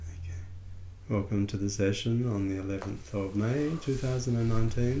Welcome to the session on the 11th of May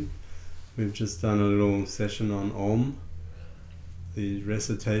 2019. We've just done a little session on Om, the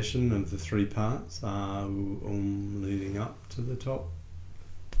recitation of the three parts, Om leading up to the top,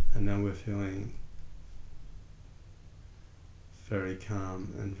 and now we're feeling very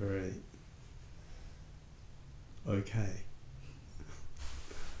calm and very okay.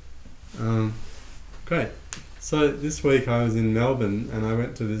 Great. So this week I was in Melbourne and I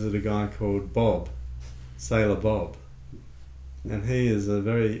went to visit a guy called Bob, Sailor Bob, and he is a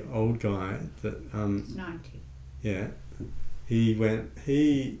very old guy that He's 90. yeah,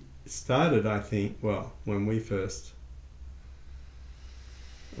 he started, I think, well, when we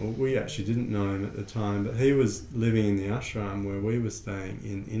actually didn't know him at the time, but he was living in the ashram where we were staying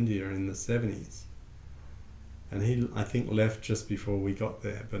in India in the 70s. And he, I think, left just before we got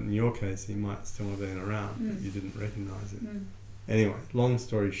there. But in your case, he might still have been around, but you didn't recognise him. Anyway, long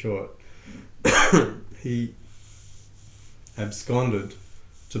story short, he absconded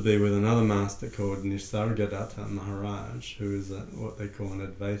to be with another master called Nisargadatta Maharaj, who is what they call an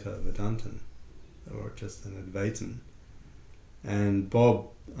Advaita Vedantin, or just an Advaitin. And Bob,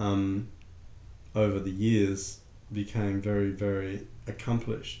 over the years, became very, very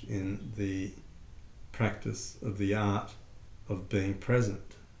accomplished in the practice of the art of being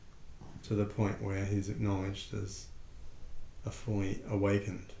present, to the point where he's acknowledged as a fully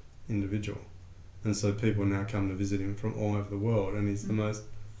awakened individual. And so people now come to visit him from all over the world, and he's the most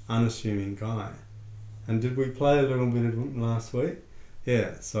unassuming guy. And did we play a little bit of him last week?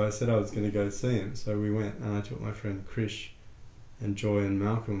 Yeah, so I said I was going to go see him, so we went, and I took my friend Krish and Joy and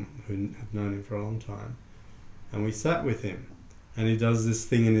Malcolm, who have known him for a long time, and we sat with him, and he does this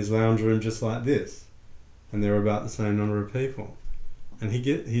thing in his lounge room just like this, and there are about the same number of people, and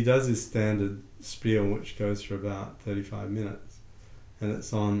he does his standard spiel, which goes for about 35 minutes, and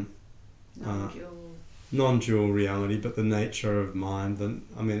it's on non-dual reality, but the nature of mind. And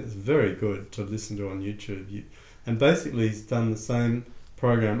I mean, it's very good to listen to on YouTube. And basically he's done the same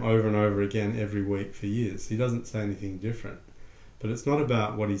program over and over again every week for years. He doesn't say anything different, but it's not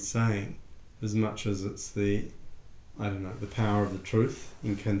about what he's saying as much as it's the power of the truth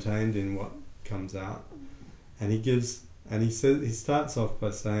contained in what comes out. And he starts off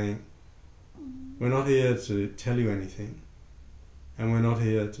by saying, we're not here to tell you anything, and we're not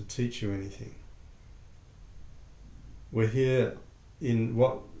here to teach you anything. We're here in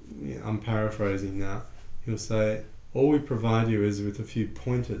what, I'm paraphrasing now, he'll say, all we provide you is with a few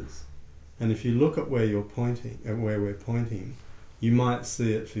pointers. And if you look at where you're pointing, at where we're pointing, you might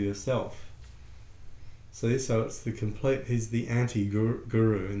see it for yourself. See, so it's he's the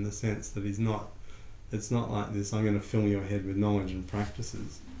anti-guru in the sense that it's not like this, I'm going to fill your head with knowledge and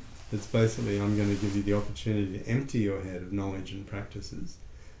practices. It's basically, I'm going to give you the opportunity to empty your head of knowledge and practices.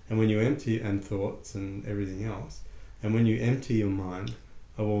 And when you empty, and thoughts and everything else, and when you empty your mind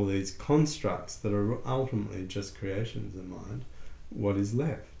of all these constructs that are ultimately just creations of mind, what is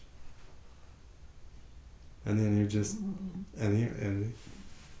left? And then you just, and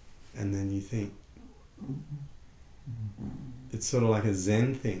then you think, it's sort of like a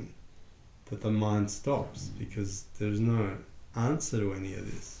Zen thing, that the mind stops because there's no answer to any of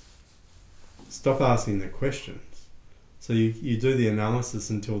this. Stop asking the questions. So you do the analysis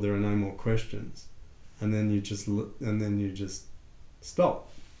until there are no more questions, and then you just stop.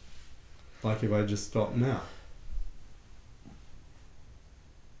 Like if I just stop now.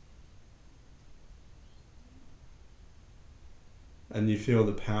 And you feel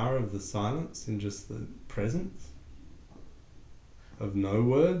the power of the silence in just the presence of no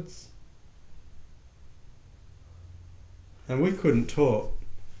words. And we couldn't talk.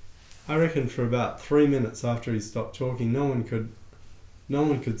 I reckon for about 3 minutes after he stopped talking, no one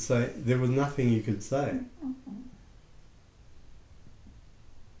could say, there was nothing you could say.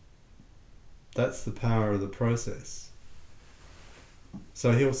 That's the power of the process.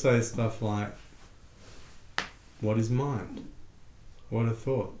 So he'll say stuff like, what is mind? What are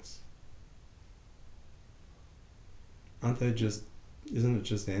thoughts? Isn't it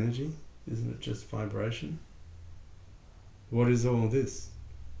just energy? Isn't it just vibration? What is all this?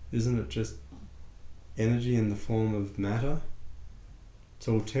 Isn't it just energy in the form of matter? It's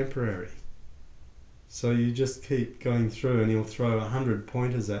all temporary. So you just keep going through, and he'll throw 100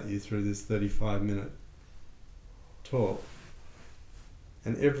 pointers at you through this 35-minute talk.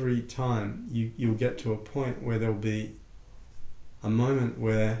 And every time you'll get to a point where there'll be a moment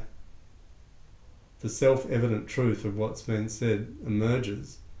where the self-evident truth of what's been said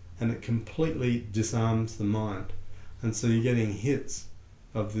emerges, and it completely disarms the mind. And so you're getting hits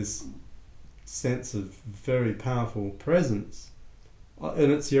of this sense of very powerful presence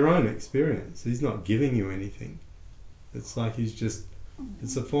And it's your own experience. He's not giving you anything. It's like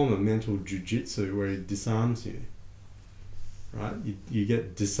it's a form of mental jujitsu where he disarms you. Right? You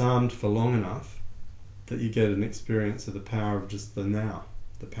get disarmed for long enough that you get an experience of the power of just the now.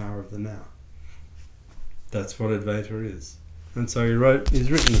 The power of the now. That's what Advaita is. And so he's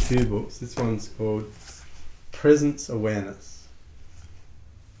written a few books. This one's called Presence Awareness.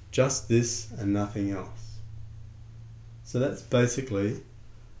 Just this and nothing else. So that's basically,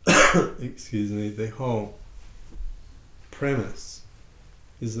 the whole premise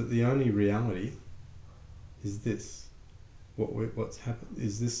is that the only reality is this. What's happened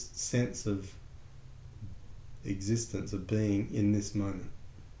is this sense of existence, of being in this moment.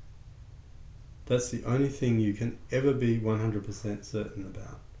 That's the only thing you can ever be 100% certain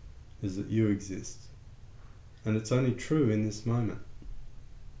about, is that you exist. And it's only true in this moment.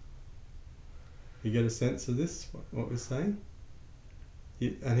 You get a sense of this, what we're saying?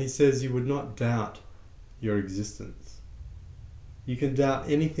 And he says you would not doubt your existence. You can doubt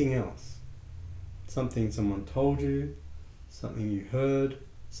anything else. Something someone told you, something you heard,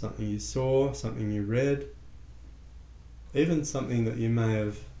 something you saw, something you read, even something that you may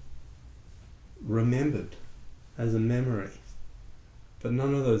have remembered as a memory. But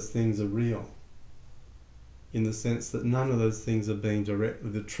none of those things are real, in the sense that none of those things are being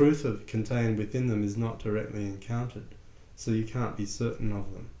the truth contained within them is not directly encountered, so you can't be certain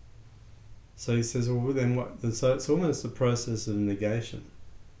of them. So he says, well then what? So it's almost a process of negation.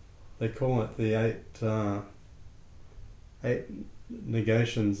 They call it the eight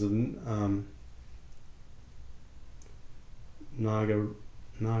negations of Naga,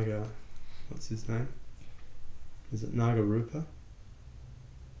 what's his name? Is it Nagarupa?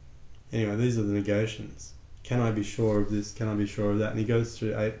 Anyway, these are the negations. Can I be sure of this? Can I be sure of that? And he goes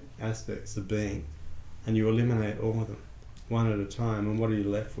through 8 aspects of being, and you eliminate all of them, one at a time, and what are you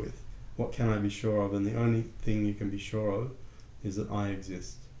left with? What can I be sure of? And the only thing you can be sure of is that I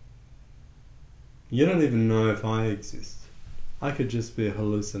exist. You don't even know if I exist. I could just be a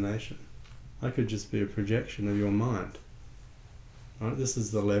hallucination. I could just be a projection of your mind. Right? This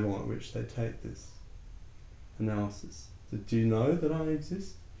is the level at which they take this analysis. So do you know that I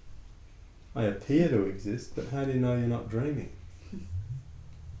exist? I appear to exist, but how do you know you're not dreaming?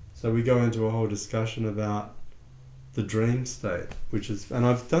 So we go into a whole discussion about the dream state, which is, and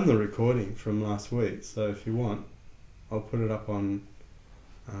I've done the recording from last week, so if you want, I'll put it up on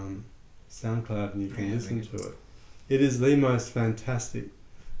SoundCloud and you can listen to it. It is the most fantastic,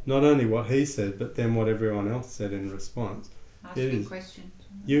 not only what he said, but then what everyone else said in response. Asking questions.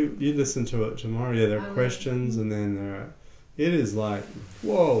 You listen to it tomorrow. Yeah, there are questions, and then there are. It is like,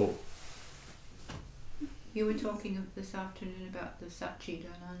 whoa. You were talking this afternoon about the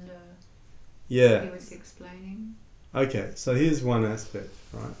Satchidananda. Yeah. He was explaining. Okay, so here's one aspect,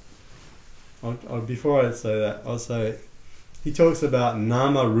 right? Before I say that, I'll say he talks about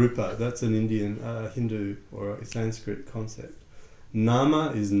Nama Rupa. That's an Indian, Hindu or a Sanskrit concept.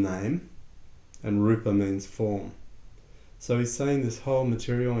 Nama is name, and Rupa means form. So he's saying this whole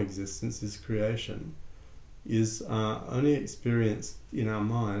material existence, this creation, is only experienced in our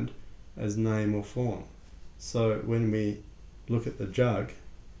mind as name or form. So when we look at the jug,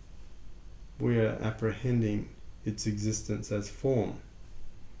 we are apprehending its existence as form,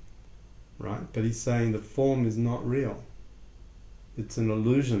 right? But he's saying the form is not real. It's an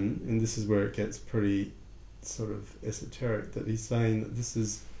illusion, and this is where it gets pretty sort of esoteric, that he's saying that this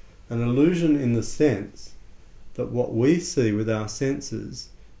is an illusion in the sense that what we see with our senses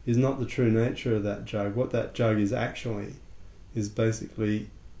is not the true nature of that jug. What that jug is actually is basically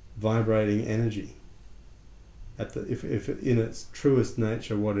vibrating energy. If in its truest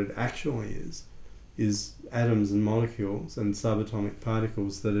nature what it actually is atoms and molecules and subatomic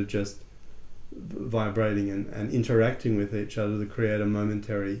particles that are just vibrating and interacting with each other to create a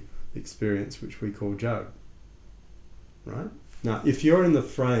momentary experience which we call jug. Right? Now, if you're in the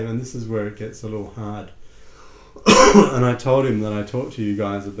frame, and this is where it gets a little hard, and I told him that I talked to you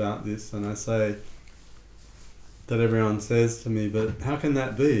guys about this, and I say that everyone says to me, but how can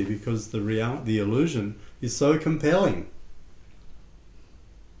that be? Because the illusion is so compelling.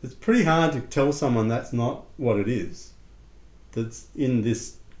 It's pretty hard to tell someone that's not what it is. That's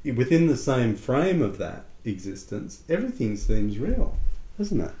within the same frame of that existence, everything seems real,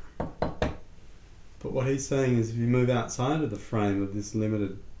 doesn't it? But what he's saying is if you move outside of the frame of this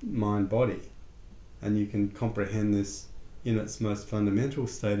limited mind-body, and you can comprehend this in its most fundamental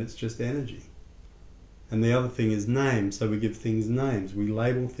state, it's just energy. And the other thing is name, so we give things names, we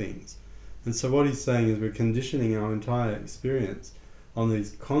label things. And so what he's saying is we're conditioning our entire experience on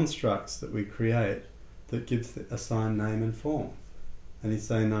these constructs that we create that assign name and form. And he's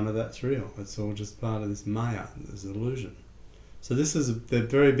saying none of that's real. It's all just part of this maya, this illusion. So this is they're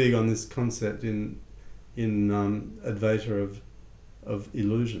very big on this concept in Advaita of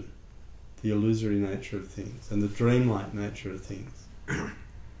illusion, the illusory nature of things and the dreamlike nature of things.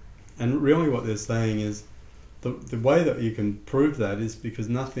 And really what they're saying is the way that you can prove that is because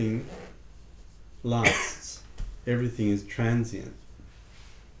nothing lasts. Everything is transient.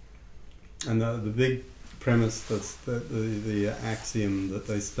 And the big premise, that's the axiom that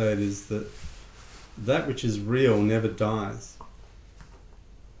they state is that which is real never dies.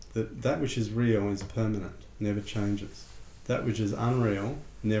 That which is real is permanent, never changes. That which is unreal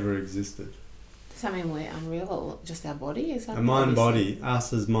never existed. Does that mean we're unreal or just our body? Is that A mind-body,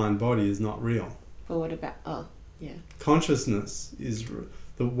 us as mind-body is not real. But what about, Consciousness is,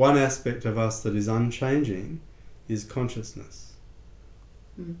 the one aspect of us that is unchanging is consciousness.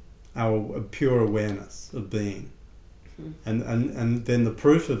 Our pure awareness of being. And then the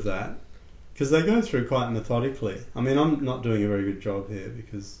proof of that, because they go through quite methodically. I mean, I'm not doing a very good job here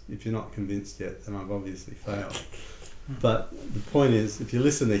because if you're not convinced yet, then I've obviously failed. But the point is, if you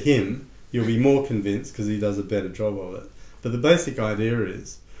listen to him, you'll be more convinced because he does a better job of it. But the basic idea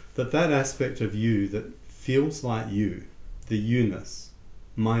is that aspect of you that feels like you, the you-ness,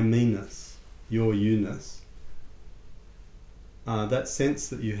 my me-ness, your you-ness, that sense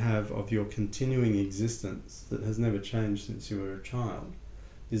that you have of your continuing existence that has never changed since you were a child,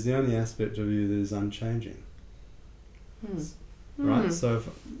 is the only aspect of you that is unchanging. Right? So if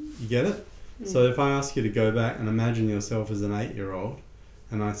you get it? So if I ask you to go back and imagine yourself as an 8-year-old,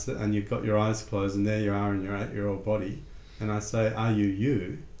 and you've got your eyes closed and there you are in your 8-year-old body, and I say, are you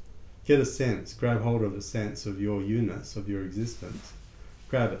you? Get a sense, grab hold of a sense of your you-ness, of your existence.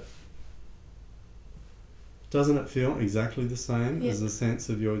 Grab it. Doesn't it feel exactly the same as the sense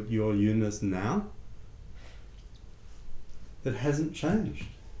of your you-ness now? It hasn't changed.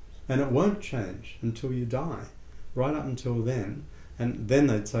 And it won't change until you die. Right up until then. And then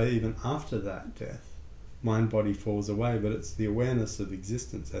they'd say even after that death, mind-body falls away, but it's the awareness of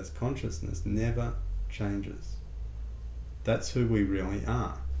existence as consciousness never changes. That's who we really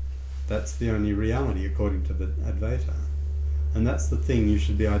are. That's the only reality according to the Advaita. And that's the thing you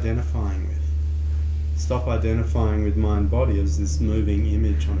should be identifying with. Stop identifying with mind-body as this moving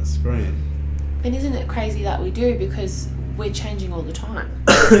image on a screen. And isn't it crazy that we do, because we're changing all the time?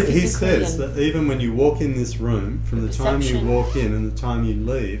 He says that even when you walk in this room, from the time you walk in and the time you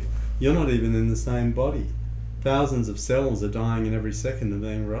leave, you're not even in the same body. Thousands of cells are dying in every second and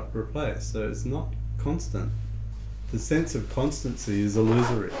being replaced, so it's not constant. The sense of constancy is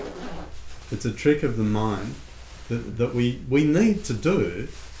illusory. It's a trick of the mind that we need to do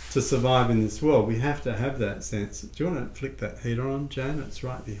to survive in this world. We have to have that sense. Do you want to flick that heater on, Jan? It's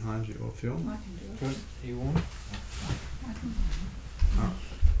right behind you, or Phil? I can do it. Do you want? I can. Oh.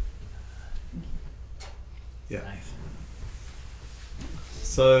 Yeah. Nice.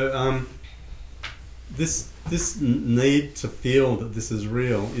 So this need to feel that this is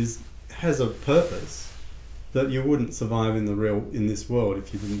real has a purpose that you wouldn't survive in this world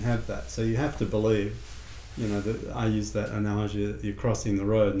if you didn't have that. So you have to believe. I use that analogy that you're crossing the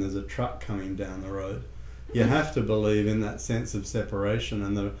road and there's a truck coming down the road. You have to believe in that sense of separation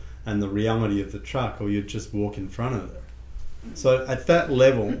and the reality of the truck, or you'd just walk in front of it. So at that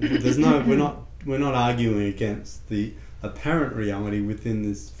level, we're not arguing against the apparent reality within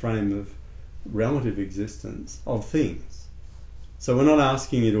this frame of relative existence of things. So we're not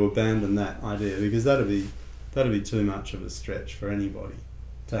asking you to abandon that idea, because that'd be too much of a stretch for anybody,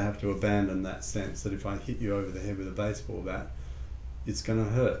 to have to abandon that sense that if I hit you over the head with a baseball bat, it's going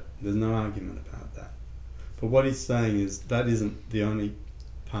to hurt. There's no argument about that. But what he's saying is that isn't the only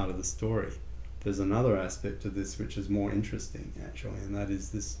part of the story. There's another aspect of this which is more interesting, actually, and that is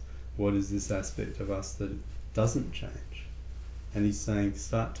this: what is this aspect of us that doesn't change? And he's saying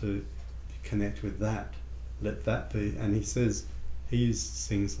start to connect with that. Let that be. And he says, he uses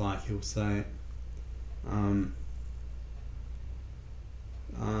things like, he'll say,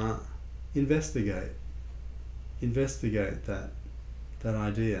 investigate that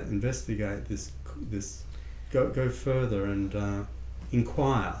idea, investigate this, go further and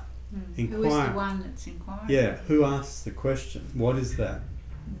inquire. Who is the one that's inquiring? Yeah, who asks the question? What is that?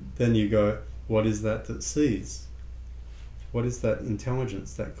 Then you go, what is that sees? What is that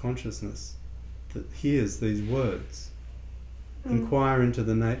intelligence, that consciousness that hears these words? Inquire into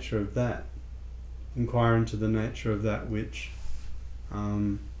the nature of that. Inquire into the nature of that which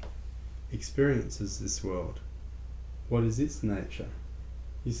experiences this world. What is its nature?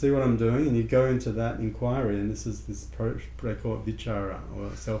 You see what I'm doing? And you go into that inquiry, and this approach, they call it vichara,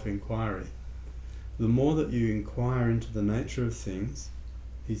 or self-inquiry. the more that you inquire into the nature of things,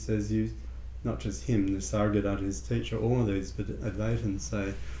 he says, you, not just him, Nisargadatta, his teacher, all of these Advaitins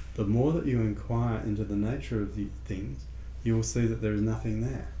say, the more that you inquire into the nature of the things, you will see that there is nothing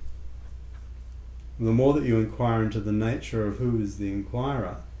there. The more that you inquire into the nature of who is the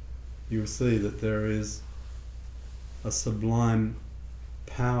inquirer, you will see that there is a sublime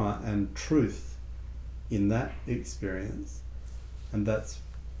power and truth in that experience, and that's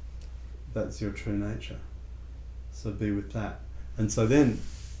your true nature. So be with that. And so then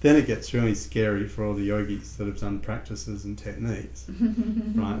it gets really scary for all the yogis that have done practices and techniques,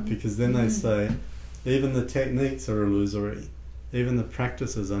 right? Because then they say, even the techniques are illusory, even the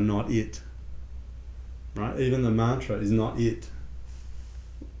practices are not it, right? Even the mantra is not it.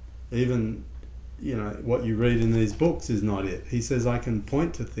 Even, what you read in these books is not it. He says, I can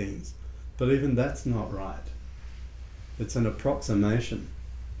point to things, but even that's not right. It's an approximation.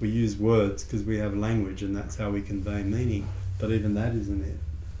 We use words because we have language and that's how we convey meaning, but even that isn't it,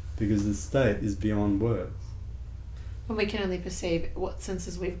 because the state is beyond words. And we can only perceive what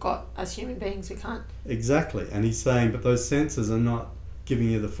senses we've got as human beings. We can't. Exactly. And he's saying, but those senses are not giving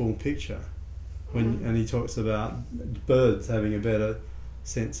you the full picture. And he talks about birds having a better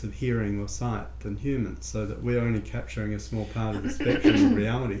sense of hearing or sight than humans, so that we're only capturing a small part of the spectrum of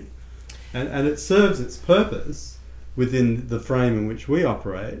reality. And it serves its purpose within the frame in which we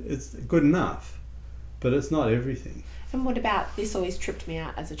operate. It's good enough, but it's not everything. And what about, this always tripped me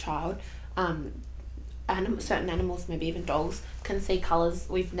out as a child, certain animals, maybe even dogs, can see colours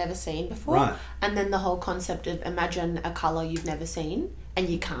we've never seen before. Right. And then the whole concept of imagine a colour you've never seen and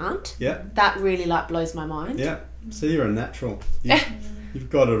you can't. Yeah. That really blows my mind. Yeah. So you're a natural. You've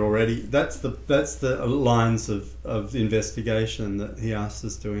got it already. That's the lines of investigation that he asks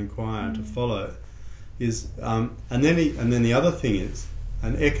us to inquire, to follow. And then the other thing is,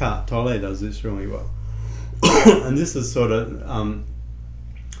 and Eckhart Tolle does this really well, and this is sort of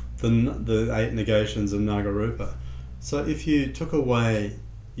the 8 negations of Nagarupa. So if you took away,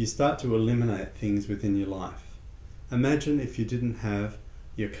 you start to eliminate things within your life. Imagine if you didn't have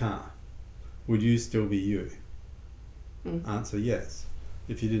your car, would you still be you? Answer, yes.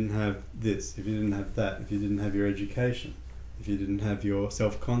 If you didn't have this, if you didn't have that, if you didn't have your education, if you didn't have your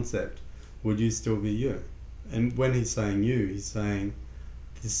self-concept, would you still be you? And when he's saying you, he's saying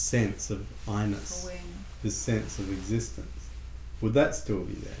this sense of I-ness, this sense of existence. Would that still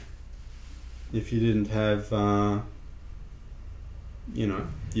be there? If you didn't have,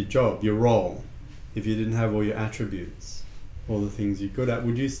 your job, your role, if you didn't have all your attributes, all the things you're good at,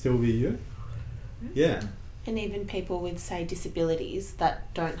 would you still be you? Yeah. And even people with, say, disabilities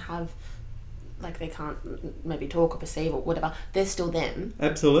that don't have, they can't maybe talk or perceive or whatever, they're still them.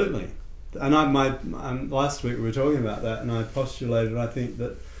 Absolutely. And last week we were talking about that, and I postulated, I think,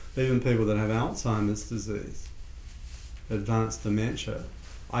 that even people that have Alzheimer's disease, advanced dementia,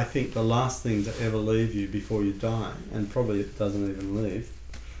 I think the last thing to ever leave you before you die, and probably it doesn't even leave,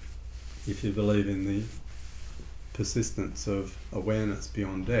 if you believe in the persistence of awareness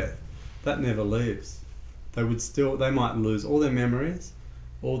beyond death, that never leaves. They might lose all their memories,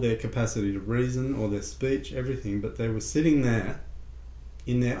 all their capacity to reason, all their speech, everything, but they were sitting there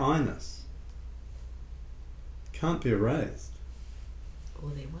in their I-ness. Can't be erased.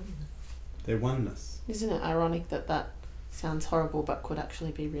 Or their oneness. Their oneness. Isn't it ironic that sounds horrible but could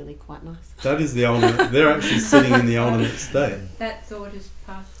actually be really quite nice? That is the ultimate. They're actually sitting in the ultimate state. That thought is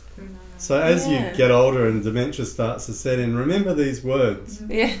passed through my mind. So as you get older and dementia starts to set in, remember these words.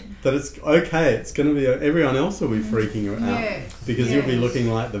 Yeah. That it's okay, it's going to be, everyone else will be freaking out because you'll be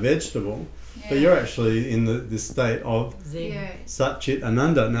looking like the vegetable, but you're actually in this state of Sat Chit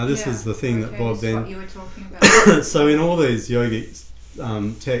Ananda. Now this is the thing that Bob then... what you were talking about. So in all these yogic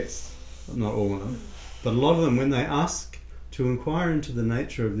texts, not all of them, but a lot of them, when they ask to inquire into the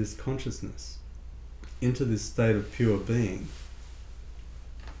nature of this consciousness, into this state of pure being,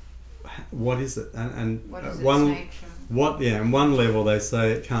 what is it? And what is its nature? And one level they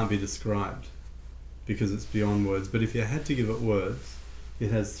say it can't be described because it's beyond words. But if you had to give it words,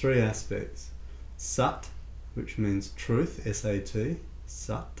 it has 3 aspects. Sat, which means truth, S-A-T,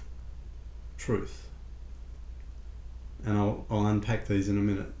 Sat, truth. And I'll unpack these in a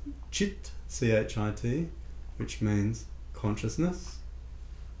minute. Chit, C-H-I-T, which means consciousness.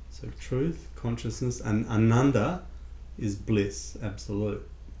 So truth, consciousness, and Ananda is bliss, absolute.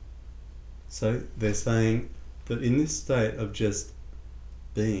 So they're saying that in this state of just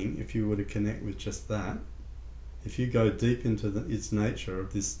being, if you were to connect with just that, if you go deep into its nature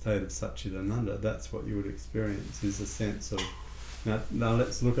of this state of Satchidananda, that's what you would experience, is a sense of... Now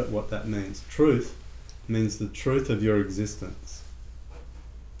let's look at what that means. Truth means the truth of your existence.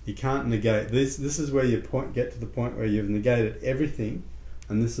 You can't negate this. This is where you get to the point where you've negated everything,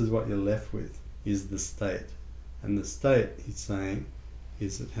 and this is what you're left with, is the state. And the state, he's saying,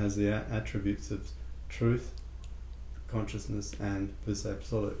 is it has the attributes of truth, consciousness, and bliss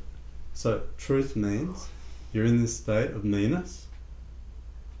absolute. So truth means you're in this state of meanness,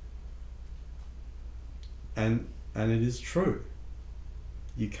 and it is true.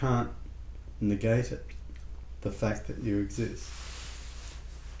 You can't negate it, the fact that you exist.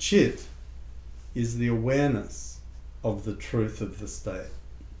 Chit is the awareness of the truth of the state.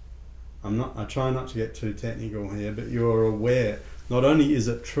 I try not to get too technical here, but you're aware. Not only is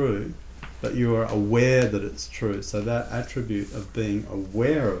it true, but you are aware that it's true. So that attribute of being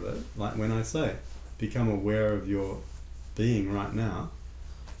aware of it, like when I say, become aware of your being right now,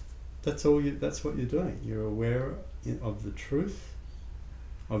 that's what you're doing. You're aware of the truth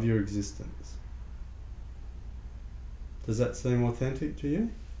of your existence. Does that seem authentic to you?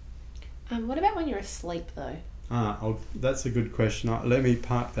 What about when you're asleep, though? That's a good question. Let me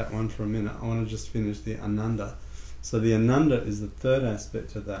park that one for a minute. I want to just finish the Ananda. So the Ananda is the third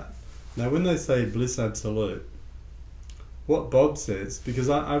aspect of that. Now when they say bliss absolute, what Bob says, because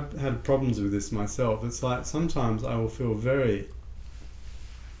I've had problems with this myself, it's like sometimes I will feel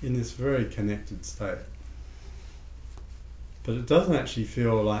in this very connected state. But it doesn't actually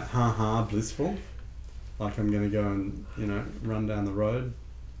feel like blissful, like I'm going to go and run down the road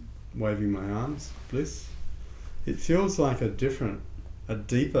waving my arms, bliss. It feels like a deeper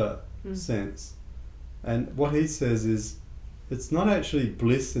sense. And what he says is, it's not actually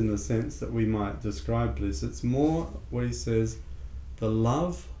bliss in the sense that we might describe bliss. It's more what he says, the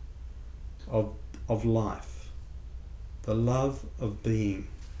love of life, the love of being.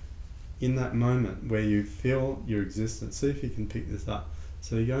 In that moment where you feel your existence, see if you can pick this up.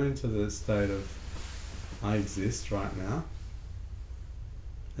 So you go into the state of, I exist right now,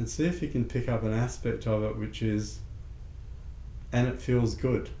 and see if you can pick up an aspect of it which is, and it feels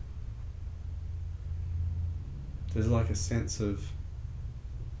good. There's like a sense of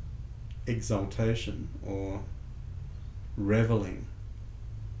exaltation or reveling.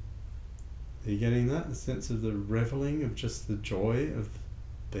 Are you getting that? The sense of the reveling, of just the joy of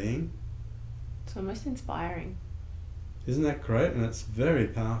being? It's almost inspiring. Isn't that great? And it's very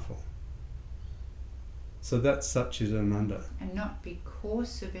powerful. So that's Satchidananda. And not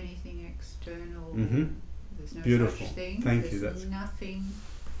because of anything external. Mm-hmm. There's no Beautiful. such thing. Thank There's you. That's nothing.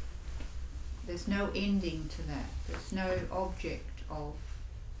 There's no ending to that. There's no object of,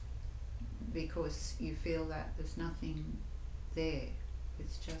 because you feel that there's nothing there.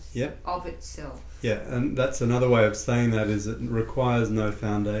 It's just of itself. Yeah, and that's another way of saying that, is it requires no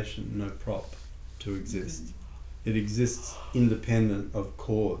foundation, no prop to exist. It exists independent of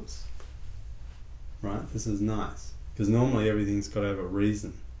cause. Right? This is nice. Because normally everything's got to have a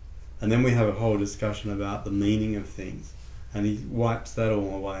reason. And then we have a whole discussion about the meaning of things. And he wipes that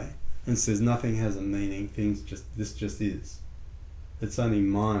all away and says nothing has a meaning, this just is. It's only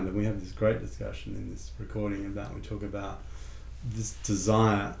mind. And we have this great discussion in this recording we talk about this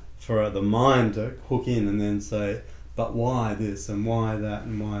desire for the mind to hook in and then say, but why this and why that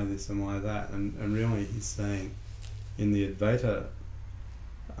and why this and why that? And really he's saying in the Advaita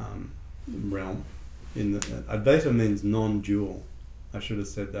realm, Advaita means non-dual. I should have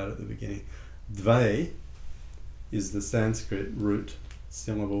said that at the beginning. Dve is the Sanskrit root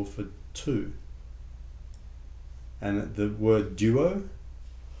syllable for two. And the word duo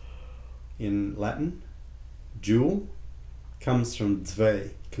in Latin, dual, comes from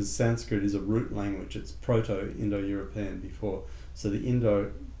Dve, because Sanskrit is a root language. It's Proto-Indo-European before. So the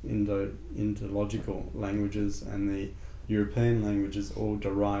Indo-logical languages and the European languages all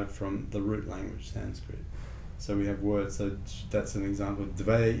derive from the root language, Sanskrit. So we have words, so that's an example.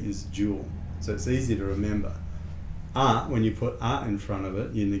 Dve is dual, so it's easy to remember. Art, when you put art in front of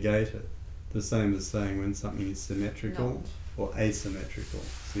it, you negate it. The same as saying when something is symmetrical or asymmetrical.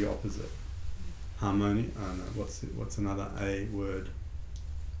 It's the opposite. Harmony, what's another A word?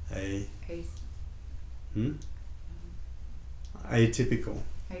 Atypical.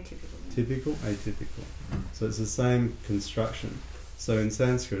 Typical, atypical. So it's the same construction. So in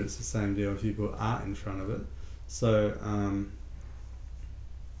Sanskrit it's the same deal if you put art in front of it. So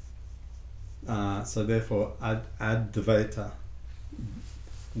so therefore advaita,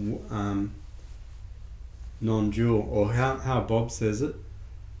 non-dual, or how Bob says it,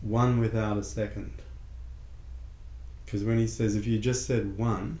 one without a second. Because when he says, if you just said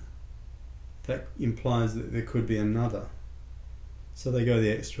one, that implies that there could be another. So they go the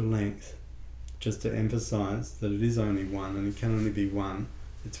extra length just to emphasize that it is only one, and it can only be one.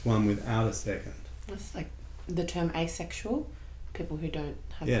 It's one without a second. It's like the term asexual. people who don't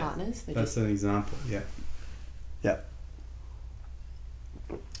have Yeah, partners. They That's just an example, yeah. Yeah.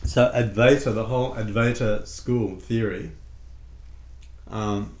 So Advaita, the whole Advaita school theory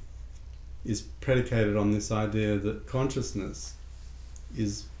is predicated on this idea that consciousness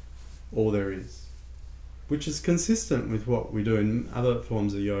is all there is, which is consistent with what we do in other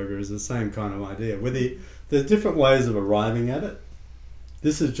forms of yoga, is the same kind of idea. There's different ways of arriving at it.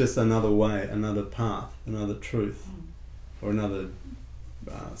 This is just another way, another path, another truth, or another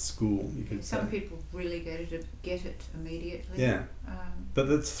school, you could say. Some people really get it immediately. Yeah. But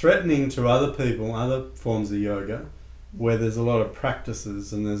it's threatening to other people, other forms of yoga, where there's a lot of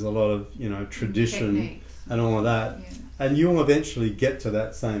practices and there's a lot of, tradition techniques. and all of that. Yeah. And you'll eventually get to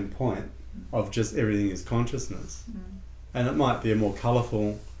that same point of just everything is consciousness. And it might be a more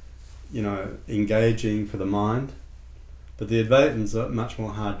colourful, engaging for the mind. But the Advaitins are much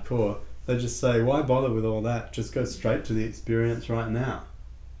more hardcore. They just say, why bother with all that? Just go straight to the experience right now.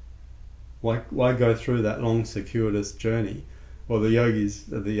 Why go through that long circuitous journey? Well, the yogis,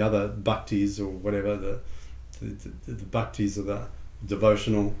 the other bhaktis or whatever, the bhaktis are the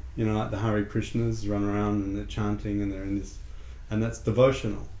devotional, like the Hare Krishnas run around and they're chanting and they're in this, and that's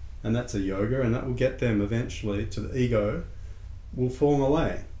devotional. And that's a yoga, and that will get them eventually to the ego will fall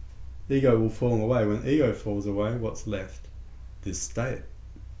away. Ego will fall away. When ego falls away, what's left? This state,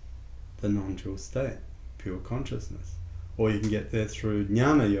 the non-dual state, pure consciousness. Or you can get there through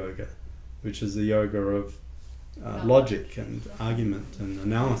jnana yoga, which is the yoga of logic and argument and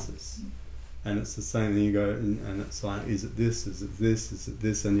analysis. And it's the same thing. You go and it's like, is it this, is it this, is it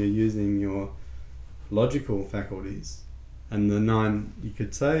this? And you're using your logical faculties. And the 9, you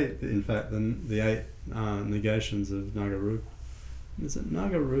could say, in fact, the 8 negations of Nagarupa. Is it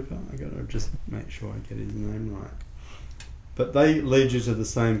Nagarupa? I got to just make sure I get his name right. But they lead you to the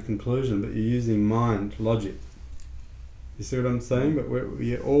same conclusion, but you're using mind, logic. You see what I'm saying? But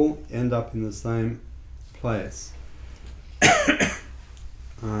we all end up in the same place.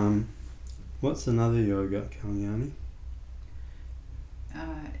 What's another yoga, Kalyani?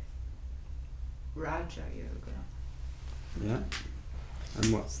 Raja yoga. Yeah.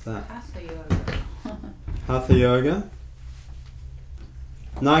 And what's that? Hatha yoga. Hatha yoga.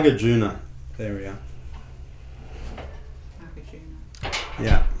 Nagarjuna. There we are. Nagarjuna.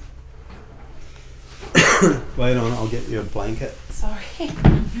 Yeah. Wait on, I'll get you a blanket. sorry.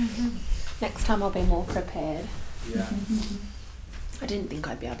 Next time I'll be more prepared. Yeah. I didn't think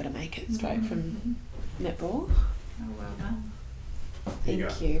I'd be able to make it straight from netball. Oh, well done. There you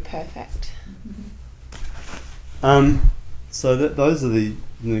Thank you. Perfect. So those are the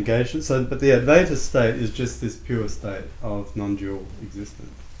negations. So, but the Advaita state is just this pure state of non-dual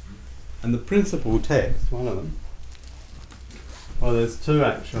existence. And the principal text, one of them, well, there's two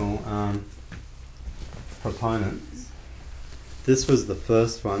actual proponents. This was the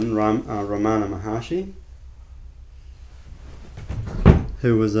first one, Ramana Maharshi,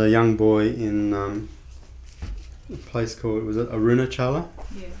 who was a young boy in a place called, was it Arunachala?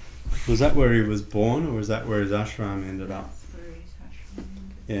 Yeah. Was that where he was born, or was that where his ashram ended up? That's where his ashram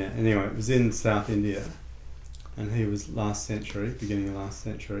ended. Yeah, anyway, it was in South India, and he was last century, beginning of last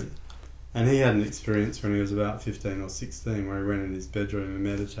century, and he had an experience when he was about 15 or 16 where he went in his bedroom and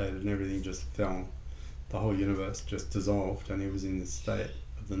meditated and everything just fell, the whole universe just dissolved, and he was in this state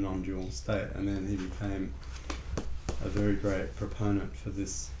of the non-dual state, and then he became a very great proponent for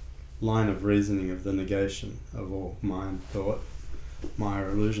this line of reasoning of the negation of all mind, thought, Maya,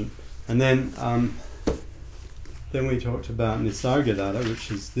 illusion. And then we talked about Nisargadatta, which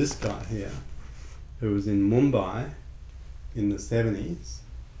is this guy here, who was in Mumbai in the 70s,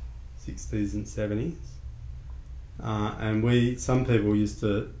 60s and 70s. And some people used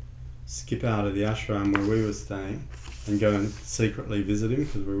to skip out of the ashram where we were staying and go and secretly visit him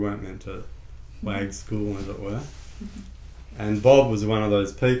because we weren't meant to wag school, as it were. And Bob was one of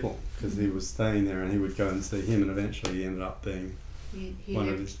those people because he was staying there, and he would go and see him, and eventually he ended up being He one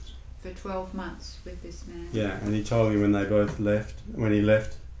of lived his... for 12 months with this man. Yeah, and he told me when they both left, when he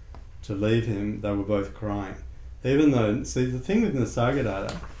left to leave him, they were both crying. Even though, see, the thing with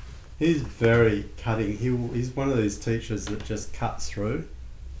Nisargadatta, he's very cutting. He's one of these teachers that just cuts through,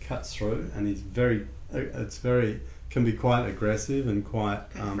 and he's can be quite aggressive and quite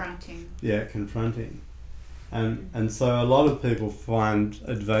Confronting. confronting. And so a lot of people find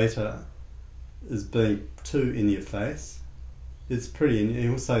Advaita as being too in your face. It's pretty,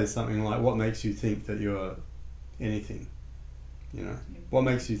 he'll say something like, what makes you think that you're anything? You know, what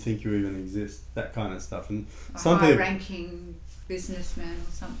makes you think you even exist? That kind of stuff. And A some people, high-ranking businessman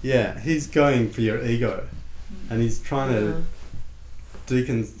or something. yeah, he's going for your ego, and he's trying to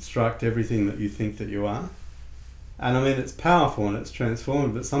deconstruct everything that you think that you are. And I mean, it's powerful and it's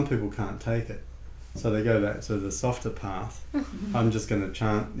transformative, but some people can't take it. So they go back to the softer path. I'm just going to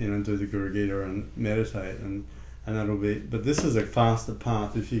chant, do the Guru Gita and meditate, and that'll be. But this is a faster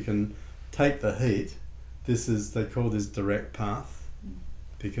path. If you can take the heat, they call this direct path,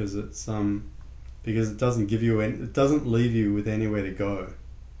 because because it doesn't give you it doesn't leave you with anywhere to go.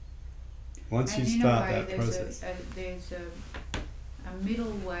 Once and you start that process. There's a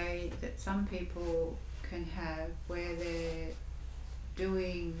middle way that some people can have where they're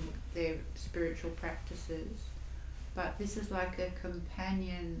doing their spiritual practices, but this is like a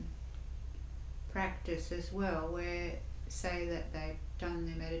companion practice as well, where say that they've done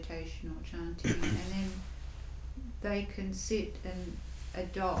their meditation or chanting and then they can sit and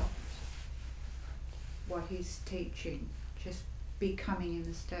adopt what he's teaching, just becoming in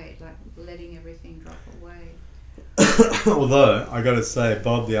the state, like letting everything drop away. Although I got to say,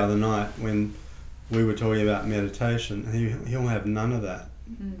 Bob the other night when we were talking about meditation, he'll have none of that.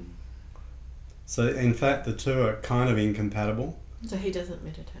 So in fact the two are kind of incompatible. So he doesn't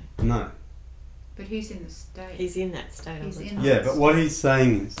meditate. No. But he's in the state. He's in that state all the time. Yeah, but what he's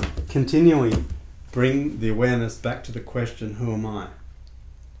saying is continually bring the awareness back to the question, who am I?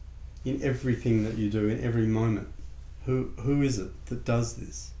 In everything that you do, in every moment. Who is it that does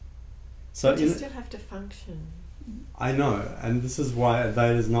this? So you still have to function. I know, and this is why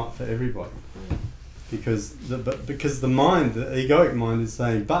Advaita is not for everybody. Because the mind, the egoic mind, is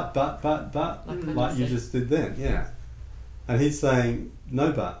saying but like you just did then, yeah. And he's saying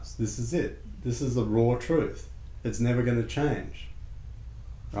no buts. This is it. This is the raw truth. It's never going to change,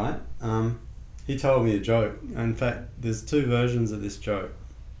 right? He told me a joke. In fact, there's two versions of this joke.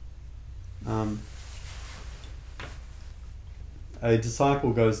 A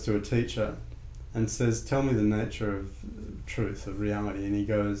disciple goes to a teacher and says, "Tell me the nature of truth, of reality," and he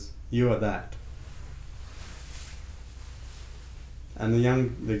goes, "You are that." And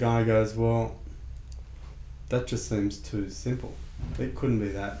the guy goes, "Well, that just seems too simple. It couldn't be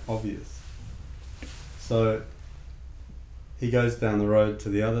that obvious." So he goes down the road to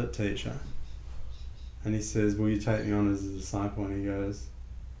the other teacher and he says, "Will you take me on as a disciple?" And he goes,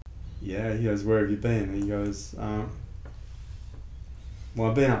 "Yeah." He goes, "Where have you been?" And he goes, "Well,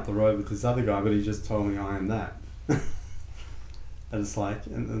 I've been up the road with this other guy, but he just told me I am that." And it's like,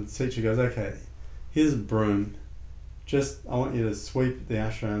 and the teacher goes, "Okay, here's a broom. I want you to sweep the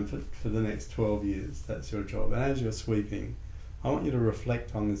ashram for the next 12 years. That's your job. And as you're sweeping, I want you to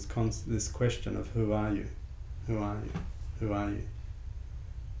reflect on this question of who are you? Who are you? Who are you?"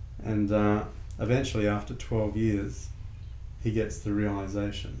 And eventually, after 12 years, he gets the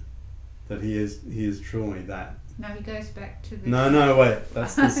realization that he is truly that. No, he goes back to the... No, wait.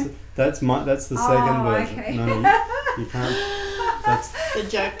 That's the second version. Okay. No, you can't. That's the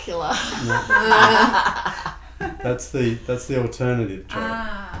joke killer. No. That's the alternative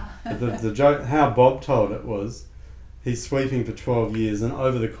joke. The joke, how Bob told it was, he's sweeping for 12 years, and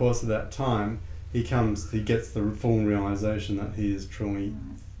over the course of that time, he gets the full realization that he is truly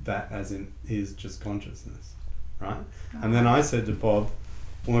that, as in he is just consciousness, right? And then I said to Bob,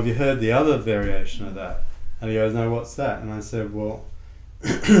 "Well, have you heard the other variation of that?" And he goes, "No, what's that?" And I said, "Well,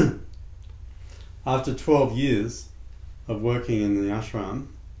 after 12 years of working in the ashram,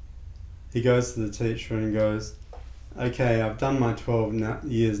 he goes to the teacher and goes, 'Okay, I've done my 12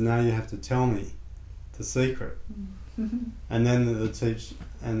 years, now you have to tell me the secret.'" And then the teacher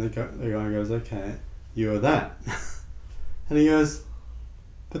and the guy goes, "Okay, you are that." And he goes,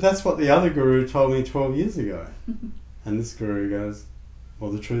 "But that's what the other guru told me 12 years ago." And this guru goes,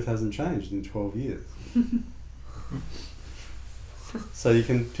 "Well, the truth hasn't changed in 12 years. So you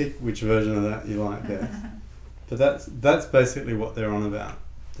can pick which version of that you like best. But that's basically what they're on about.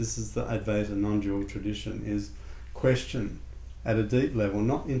 This is the Advaita non-dual tradition, is question at a deep level,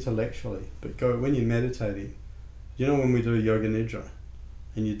 not intellectually, but go when you're meditating. You know, when we do yoga nidra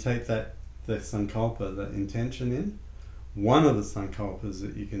and you take the sankalpa, the intention in, one of the sankalpas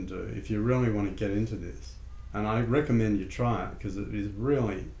that you can do if you really want to get into this, and I recommend you try it because it is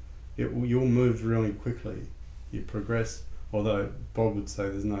really, you'll move really quickly. You progress, although Bob would say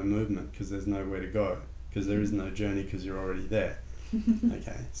there's no movement because there's nowhere to go, because there is no journey because you're already there.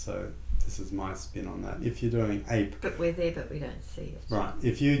 Okay, so this is my spin on that. If you're doing ape... But we're there, but we don't see it. Right.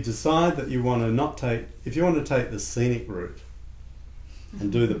 If you decide that you want to if you want to take the scenic route and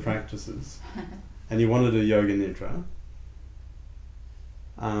do the practices, and you want to do yoga nidra,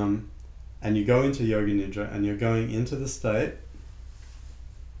 and you go into yoga nidra and you're going into the state,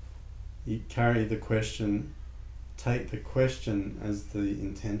 you carry the question, take the question as the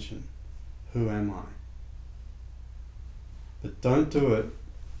intention. Who am I? But don't do it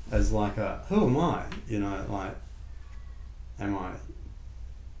as like who am I? am I?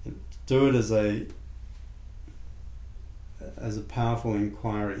 Do it as a powerful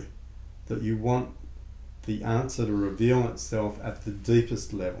inquiry, that you want the answer to reveal itself at the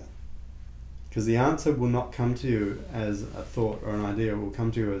deepest level. Because the answer will not come to you as a thought or an idea, it will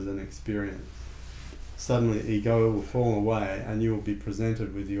come to you as an experience. Suddenly ego will fall away and you will be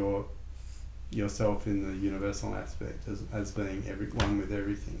presented with yourself in the universal aspect as being one with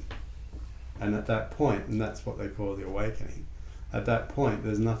everything. And at that point, and that's what they call the awakening, at that point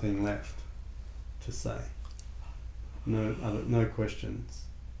there's nothing left to say. No questions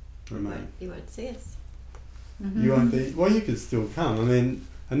remain. You won't see us. Mm-hmm. You won't be, well, you could still come. I mean,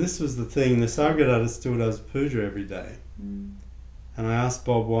 and this was the thing, the Sargadatta still does puja every day. Mm. And I asked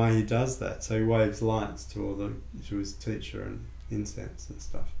Bob why he does that. So he waves lights to his teacher and incense and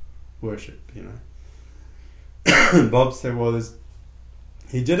stuff. Worship, you know. And Bob said, well,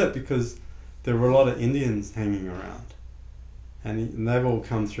 he did it because there were a lot of Indians hanging around. And they've all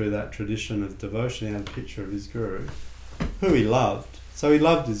come through that tradition of devotion. He had a picture of his guru, who he loved. So he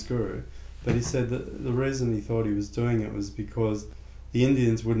loved his guru. But he said that the reason he thought he was doing it was because the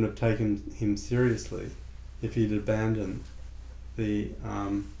Indians wouldn't have taken him seriously if he'd abandoned the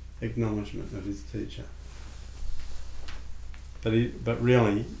acknowledgement of his teacher. But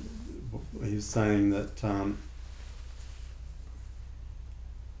really, he was saying that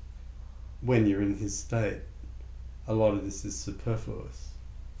when you're in his state, a lot of this is superfluous.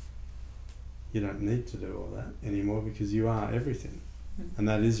 You don't need to do all that anymore because you are everything. And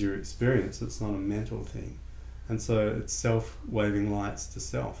that is your experience. It's not a mental thing. And so it's self-waving lights to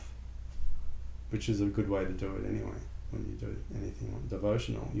self, which is a good way to do it anyway. When you do anything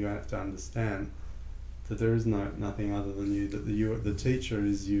devotional, you have to understand that there is nothing other than you, that the teacher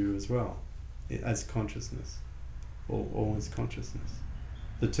is you as well, as consciousness. All is consciousness.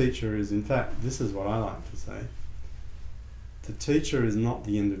 The teacher is, in fact, this is what I like to say, the teacher is not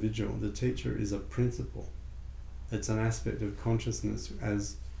the individual, the teacher is a principle. It's an aspect of consciousness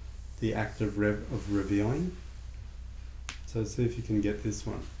as the act of revealing. So see if you can get this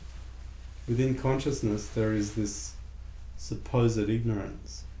one. Within consciousness there is this supposed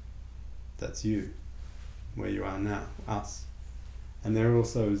ignorance. That's you, where you are now, us. And there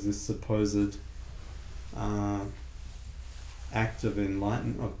also is this supposed act of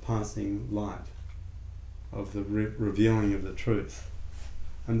enlightenment, of passing light, of the revealing of the truth.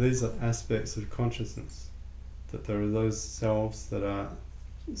 And these are aspects of consciousness. That there are those selves that are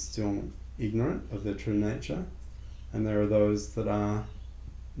still ignorant of their true nature, and there are those that are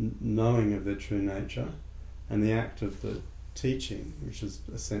knowing of their true nature, and the act of the teaching, which is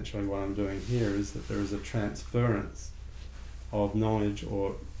essentially what I'm doing here, is that there is a transference of knowledge,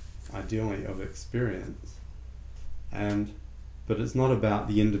 or ideally of experience, but it's not about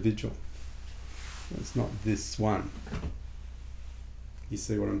the individual. It's not this one. You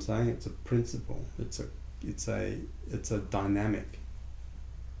see what I'm saying? It's a principle. It's a dynamic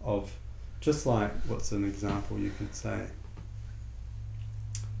of, just like, what's an example you could say?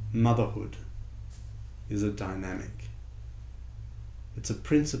 Motherhood is a dynamic. It's a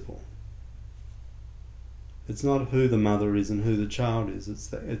principle. It's not who the mother is and who the child is. It's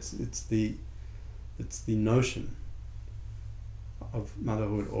the notion of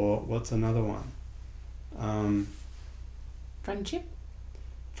motherhood. Or what's another one? Friendship?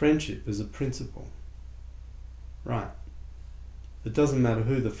 Friendship is a principle. Right. It doesn't matter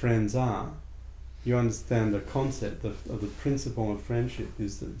who the friends are. You understand the concept of the principle of friendship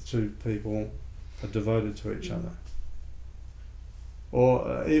is that two people are devoted to each other.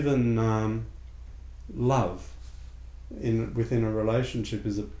 Or even love within a relationship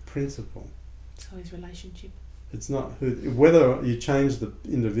is a principle. So is relationship. It's not whether you change the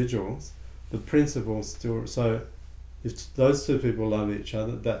individuals, the principle still. So if those two people love each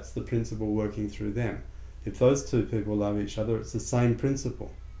other, that's the principle working through them. If those two people love each other, it's the same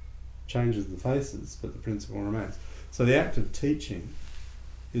principle. Changes the faces, but the principle remains. So the act of teaching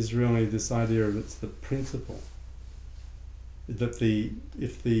is really this idea of it's the principle. That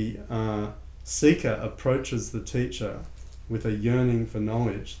if the seeker approaches the teacher with a yearning for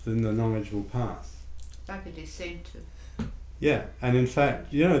knowledge, then the knowledge will pass. Like a descent of... Yeah, and in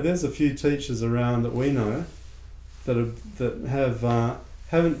fact, there's a few teachers around that we know that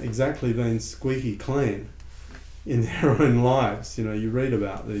haven't exactly been squeaky clean in their own lives. You read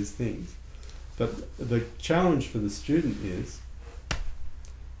about these things. But the challenge for the student is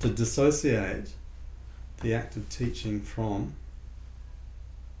to dissociate the act of teaching from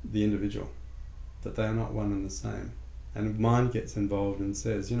the individual, that they are not one and the same. And mind gets involved and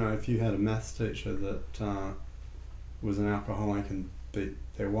says, if you had a maths teacher that was an alcoholic and beat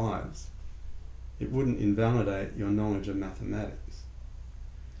their wives, it wouldn't invalidate your knowledge of mathematics.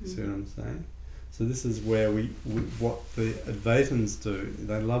 See what I'm saying? So this is where what the Advaitins do,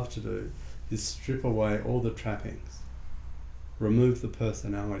 they love to do, is strip away all the trappings, remove the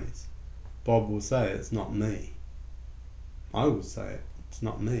personalities. Bob will say, it's not me. I will say it, it's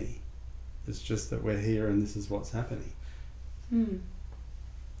not me. It's just that we're here and this is what's happening.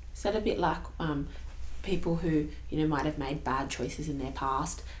 Is that a bit like people who, you know, might have made bad choices in their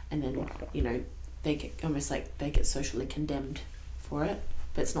past, and then, you know, they get almost like they get socially condemned for it,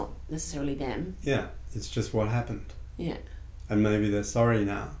 but it's not necessarily them. Yeah, it's just what happened. Yeah. And maybe they're sorry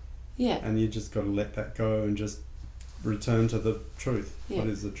now. Yeah. And you just got to let that go and just return to the truth. Yeah. What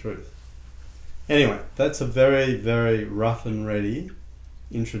is the truth? Anyway, that's a very, very rough and ready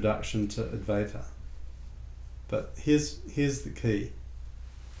introduction to Advaita. But here's the key.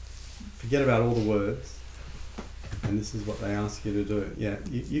 Forget about all the words, and this is what they ask you to do. Yeah,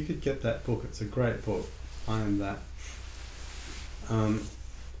 you could get that book. It's a great book. I am that.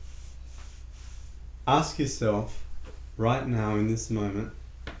 Ask yourself right now in this moment,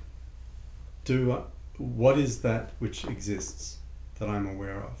 what is that which exists that I'm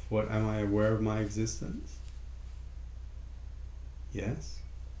aware of? What am I aware of my existence? Yes.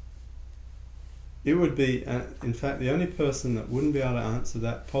 It would be, in fact, the only person that wouldn't be able to answer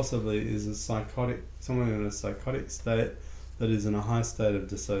that possibly is someone in a psychotic state that is in a high state of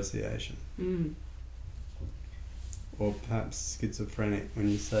dissociation. Or perhaps schizophrenic. When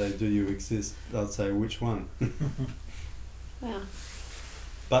you say, do you exist? They'll say, which one? Wow.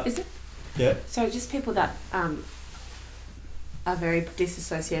 But is it? Yeah. So just people that are very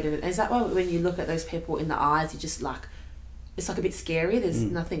disassociated. Is that why when you look at those people in the eyes, you just like, it's like a bit scary? There's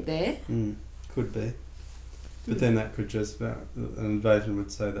nothing there? Could be. But then that could just, an Advaitin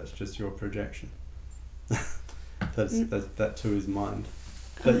would say that's just your projection. That too is mind.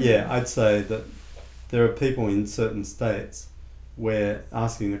 But yeah, I'd say that there are people in certain states where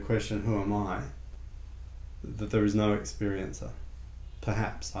asking the question, who am I, that there is no experiencer.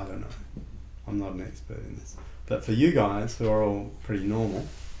 Perhaps, I don't know. I'm not an expert in this. But for you guys, who are all pretty normal,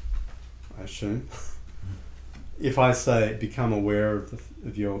 I assume, if I say become aware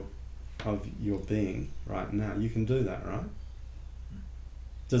of your being right now, you can do that, right?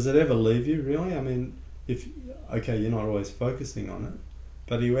 Does it ever leave you, really? I mean, you're not always focusing on it,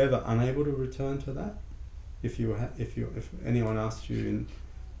 but are you ever unable to return to that? If anyone asked you in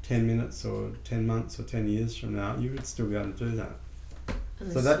 10 minutes or 10 months or 10 years from now, you would still be able to do that.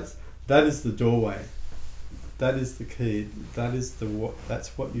 So that is the doorway. That is the key.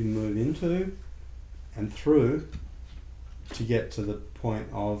 That's what you move into and through to get to the point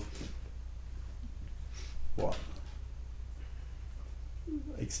of what?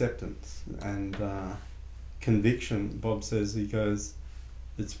 Acceptance and conviction. Bob says, he goes,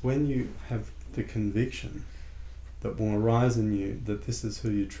 it's when you have the conviction that will arise in you that this is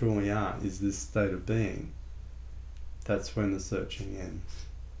who you truly are, is this state of being, that's when the searching ends.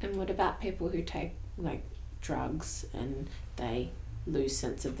 And what about people who take like drugs and they lose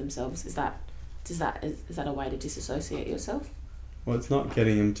sense of themselves? Is that a way to disassociate yourself? Well, it's not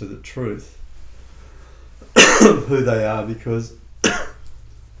getting them to the truth of who they are, because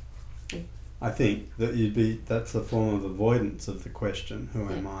I think that that's a form of avoidance of the question, who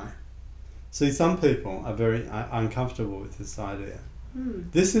am I? See, some people are very uncomfortable with this idea.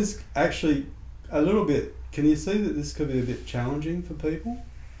 This is actually a little bit, can you see that this could be a bit challenging for people?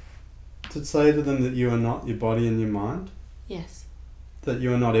 To say to them that you are not your body and your mind? Yes. That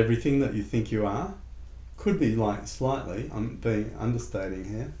you are not everything that you think you are? Could be like slightly, I'm being understating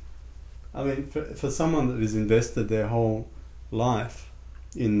here. I mean, for someone that has invested their whole life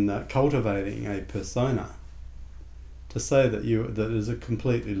in cultivating a persona, to say that is a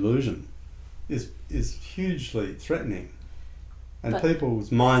complete illusion is hugely threatening. And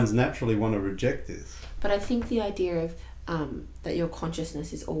people's minds naturally want to reject this. But I think the idea of that your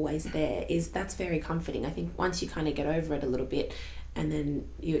consciousness is always there, that's very comforting. I think once you kind of get over it a little bit and then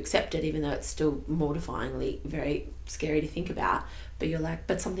you accept it, even though it's still mortifyingly very scary to think about, but you're like,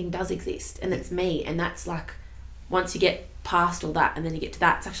 but something does exist and it's me, and that's like, once you get past all that and then you get to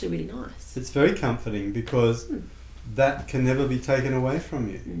that, it's actually really nice. It's very comforting because that can never be taken away from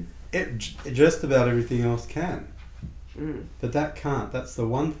you. Just about everything else can. But that can't. That's the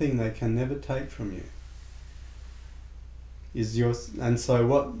one thing they can never take from you. And so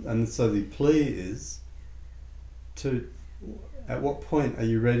the plea is at what point are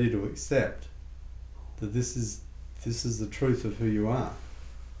you ready to accept that this is the truth of who you are?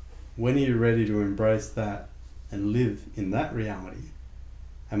 When are you ready to embrace that and live in that reality?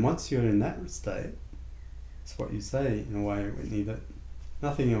 And once you're in that state, it's what you say in a way, Whitney, that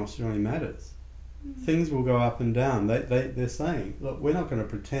nothing else really matters. things will go up and down. They're saying, look, we're not going to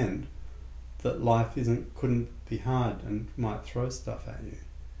pretend that life couldn't be hard and might throw stuff at you.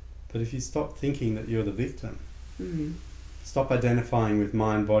 But if you stop thinking that you're the victim, stop identifying with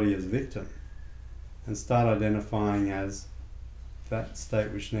mind, body as victim, and start identifying as that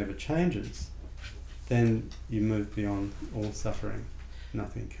state which never changes, then you move beyond all suffering.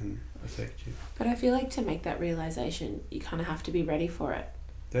 Nothing can affect you. But I feel like to make that realization, you kind of have to be ready for it.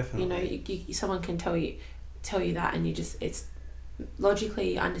 Definitely. You know, you someone can tell you that, and it's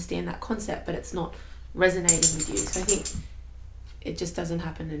logically you understand that concept, but it's not resonating with you. So I think it just doesn't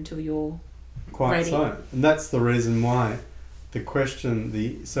happen until you're Quite ready. so. And that's the reason why the question,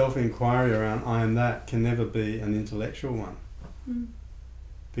 the self-inquiry around I am that, can never be an intellectual one.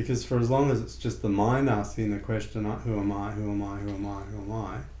 Because for as long as it's just the mind asking the question, who am I, who am I, who am I, who am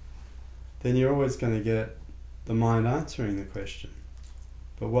I, then you're always going to get the mind answering the question.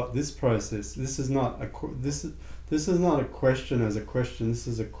 But what this process, this is not a question as a question, this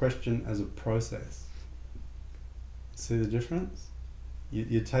is a question as a process. See the difference?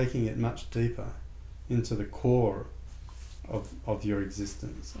 You're taking it much deeper into the core of your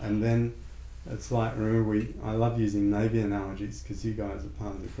existence. And then it's like, remember, I love using Navy analogies because you guys are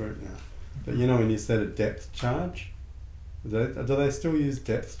part of the group now. But you know when you set a depth charge, do they still use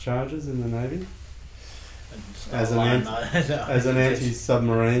depth charges in the Navy? As an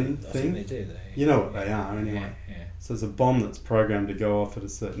anti-submarine I thing? think they do. You know what they are anyway. Yeah. So it's a bomb that's programmed to go off at a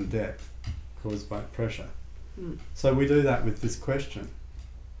certain depth caused by pressure. So we do that with this question.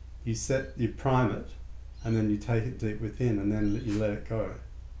 You prime it, and then you take it deep within, and then you let it go.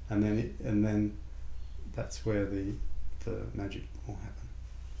 And then that's where the magic will happen.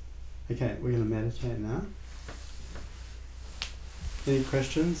 Okay, we're going to meditate now. Any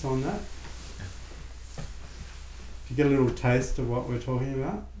questions on that? If you get a little taste of what we're talking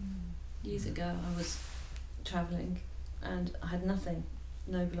about? Years ago I was travelling and I had nothing,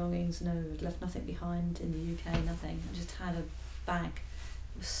 no belongings, I'd left nothing behind in the UK, nothing. I just had a bag.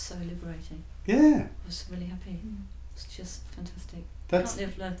 It was so liberating. Yeah. I was really happy. It's just fantastic. That's,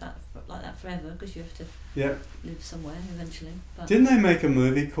 Can't live like that forever because you have to yeah. live somewhere eventually. But Didn't they make a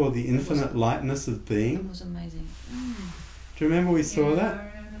movie called The Infinite Lightness of it Being? was amazing. Do you remember we saw that?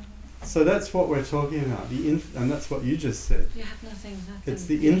 So that's what we're talking about. And that's what you just said. You have nothing. It's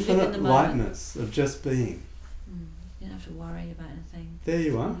the You live in infinite the moment. lightness of just being. You don't have to worry about anything. There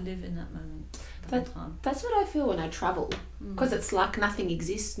you are. You live in that moment the whole time. That's what I feel when I travel, because it's like nothing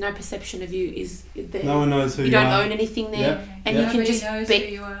exists. No perception of you is there. No one knows who you you don't are. own anything there, Yep. and Yep. you can Nobody just knows be. who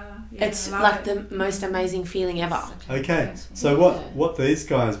you are. It's I love like it. the most amazing feeling ever. Okay, so what these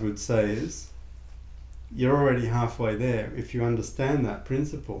guys would say is, you're already halfway there if you understand that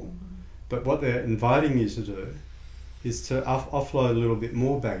principle. But what they're inviting you to do is to offload a little bit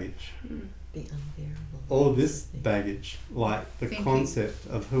more baggage. Be unbearable. All this baggage, like the Thinking. concept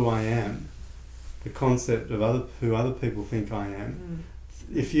of who I am, the concept of who other people think I am.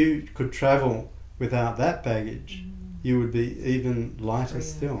 If you could travel without that baggage, you would be even lighter Freer.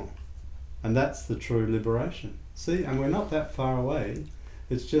 still. And that's the true liberation. See, and we're not that far away.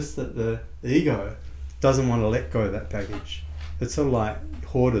 It's just that the ego doesn't want to let go of that baggage. It's sort of like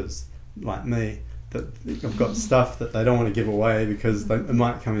hoarders, like me, that have got stuff that they don't want to give away because it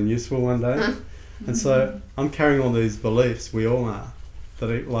might come in useful one day. And so I'm carrying all these beliefs, we all are, that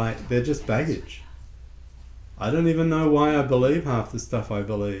are like, they're just baggage. I don't even know why I believe half the stuff I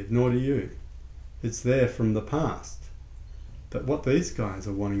believe, nor do you. It's there from the past. But what these guys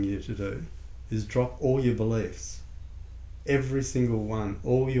are wanting you to do is drop all your beliefs. Every single one.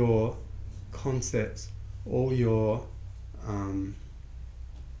 All your concepts. All your...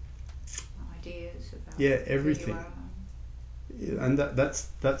 Ideas about yeah, who everything. you are. And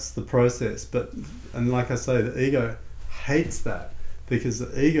that's the process. And like I say, the ego hates that, because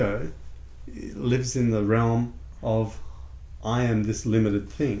the ego lives in the realm of I am this limited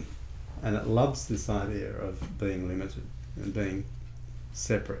thing, and it loves this idea of being limited and being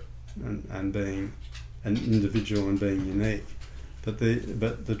separate and being an individual and being unique. But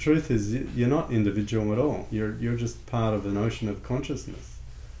the truth is, you're not individual at all. You're just part of an ocean of consciousness,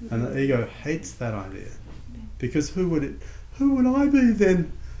 and the ego hates that idea, because who would I be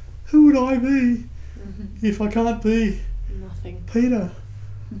then? Who would I be if I can't be Nothing. Peter?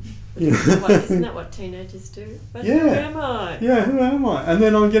 Isn't that what teenagers do? But Yeah. who am I? Yeah, who am I? And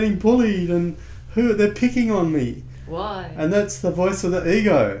then I'm getting bullied, and they're picking on me, Why? and that's the voice of the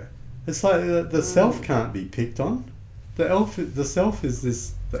ego. It's like the self can't be picked on. The self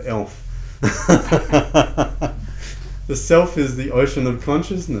is the elf. The self is the ocean of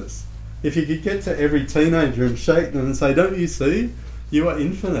consciousness. If you could get to every teenager and shake them and say, "Don't you see? you are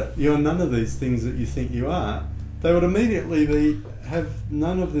infinite. You are none of these things that you think you are. They would immediately have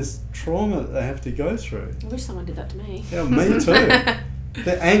none of this trauma that they have to go through. I wish someone did that to me. Yeah, me too.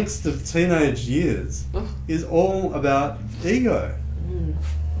 The angst of teenage years is all about ego. Mm.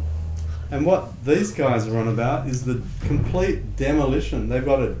 And what these guys are on about is the complete demolition. They've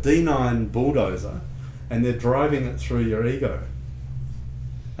got a D9 bulldozer and they're driving it through your ego.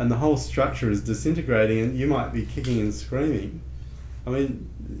 And the whole structure is disintegrating and you might be kicking and screaming. I mean,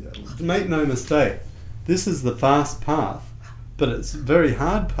 make no mistake, this is the fast path, but it's a very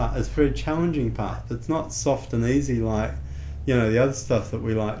hard path, it's a very challenging path. It's not soft and easy like, you know, the other stuff that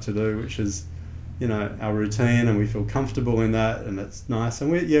we like to do, which is, you know, our routine, and we feel comfortable in that, and it's nice,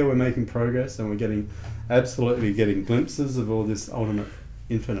 and we're making progress, and we're absolutely getting glimpses of all this ultimate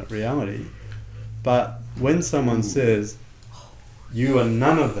infinite reality. But when someone says, you are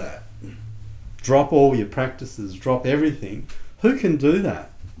none of that, drop all your practices, drop everything, who can do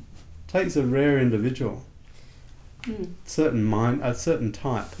that? Takes a rare individual, a certain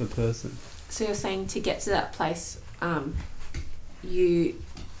type of person. So you're saying to get to that place, you,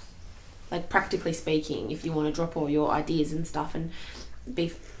 like practically speaking, if you want to drop all your ideas and stuff and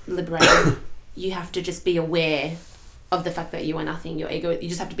be liberated, you have to just be aware of the fact that you are nothing, your ego, you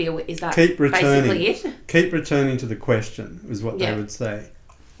just have to be aware. Is that basically it? Keep returning to the question, is what they would say.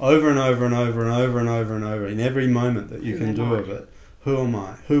 Over and over and over and over and over and over, in every moment that you can do of it. Who am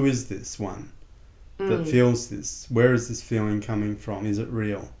I? Who is this one that feels this? Where is this feeling coming from? Is it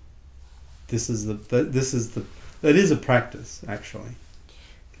real? It is a practice, actually.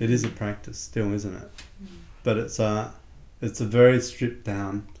 It is a practice still, isn't it? But it's a very stripped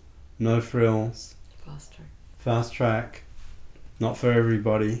down, no frills, fast track, not for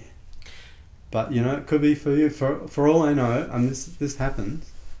everybody. But you know, it could be for you. For all I know, and this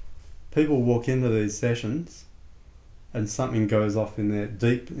happens, people walk into these sessions and something goes off in there,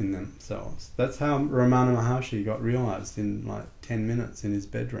 deep in themselves. That's how Ramana Maharshi got realised in like 10 minutes in his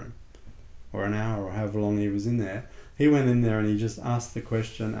bedroom, or an hour, or however long he was in there. He went in there and he just asked the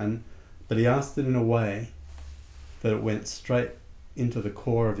question, but he asked it in a way that it went straight into the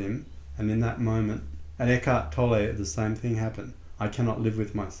core of him, and in that moment, at Eckhart Tolle, the same thing happened. I cannot live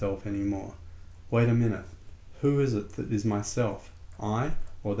with myself anymore. Wait a minute. Who is it that is myself? I,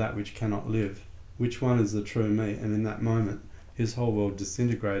 or that which cannot live? Which one is the true me? And in that moment, his whole world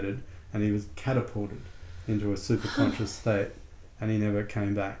disintegrated and he was catapulted into a superconscious state, and he never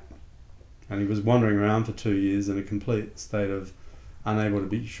came back. And he was wandering around for 2 years in a complete state of unable to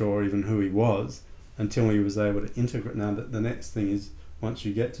be sure even who he was, until he was able to integrate. Now, the next thing is, once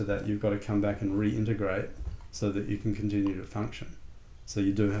you get to that, you've got to come back and reintegrate so that you can continue to function. So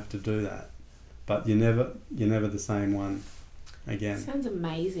you do have to do that. But you're never the same one again. Sounds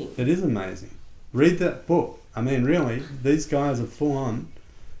amazing. It is amazing. Read that book. I mean, really, these guys are full on.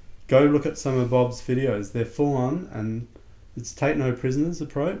 Go look at some of Bob's videos. They're full on, and it's take no prisoners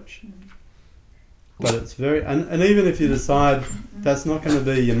approach. But it's very, and even if you decide that's not going to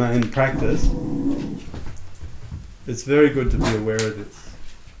be your main practice, it's very good to be aware of this,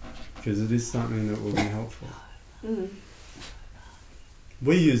 because it is something that will be helpful.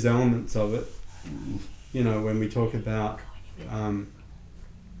 We use elements of it, you know, when we talk about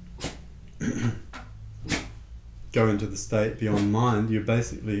go into the state beyond mind, you're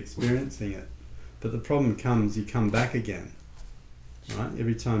basically experiencing it. But the problem comes, you come back again, right?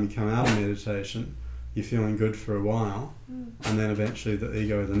 Every time you come out of meditation, you're feeling good for a while, and then eventually the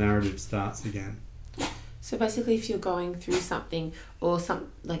ego, the narrative starts again. So basically, if you're going through something, or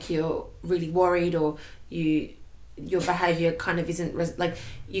like you're really worried, or your behaviour kind of isn't like,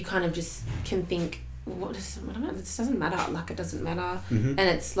 you kind of just can think, this doesn't matter, like it doesn't matter. And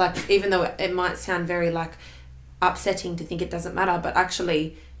it's like, even though it might sound very like upsetting to think it doesn't matter, but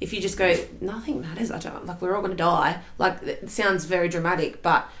actually if you just go, nothing matters, we're all going to die, like it sounds very dramatic,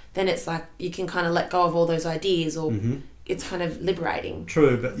 but then it's like you can kind of let go of all those ideas, or it's kind of liberating.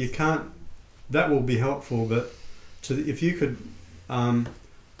 True, but you can't, that will be helpful, but if you could,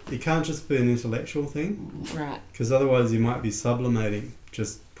 it can't just be an intellectual thing, right? Because otherwise you might be sublimating,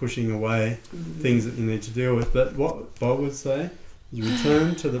 just pushing away things that you need to deal with. But what Bob would say is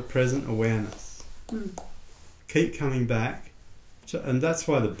return to the present awareness. Keep coming back, and that's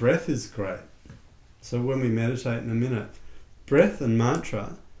why the breath is great. So when we meditate in a minute, breath and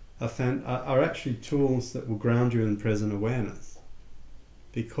mantra are actually tools that will ground you in present awareness,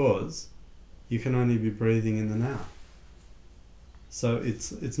 because you can only be breathing in the now. So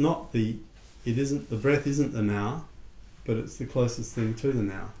it's not the breath isn't the now, but it's the closest thing to the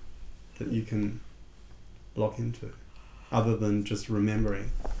now that you can lock into, other than just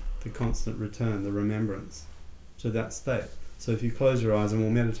remembering, the constant return, the remembrance to that state. So if you close your eyes, and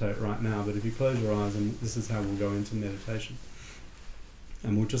we'll meditate right now, but if you close your eyes, and this is how we'll go into meditation.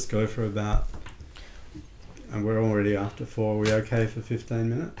 And we'll just go for about, and we're already after 4, are we okay for 15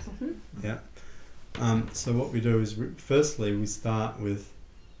 minutes? Mm-hmm. Yeah. So what we do is, firstly, we start with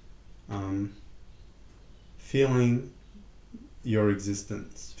feeling your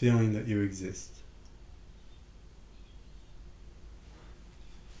existence, feeling that you exist.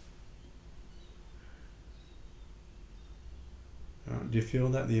 Do you feel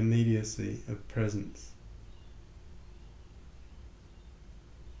that, the immediacy of presence?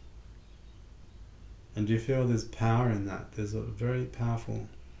 And do you feel there's power in that? There's a very powerful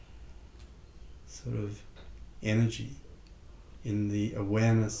sort of energy in the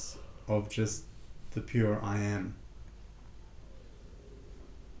awareness of just the pure I am.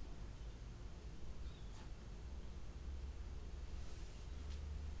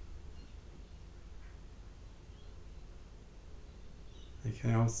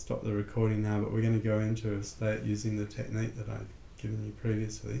 Okay, I'll stop the recording now, but we're going to go into a state using the technique that I've given you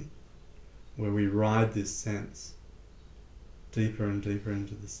previously, where we ride this sense deeper and deeper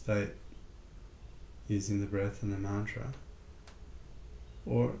into the state using the breath and the mantra.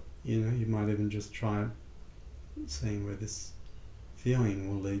 Or, you know, you might even just try seeing where this feeling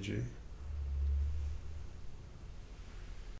will lead you.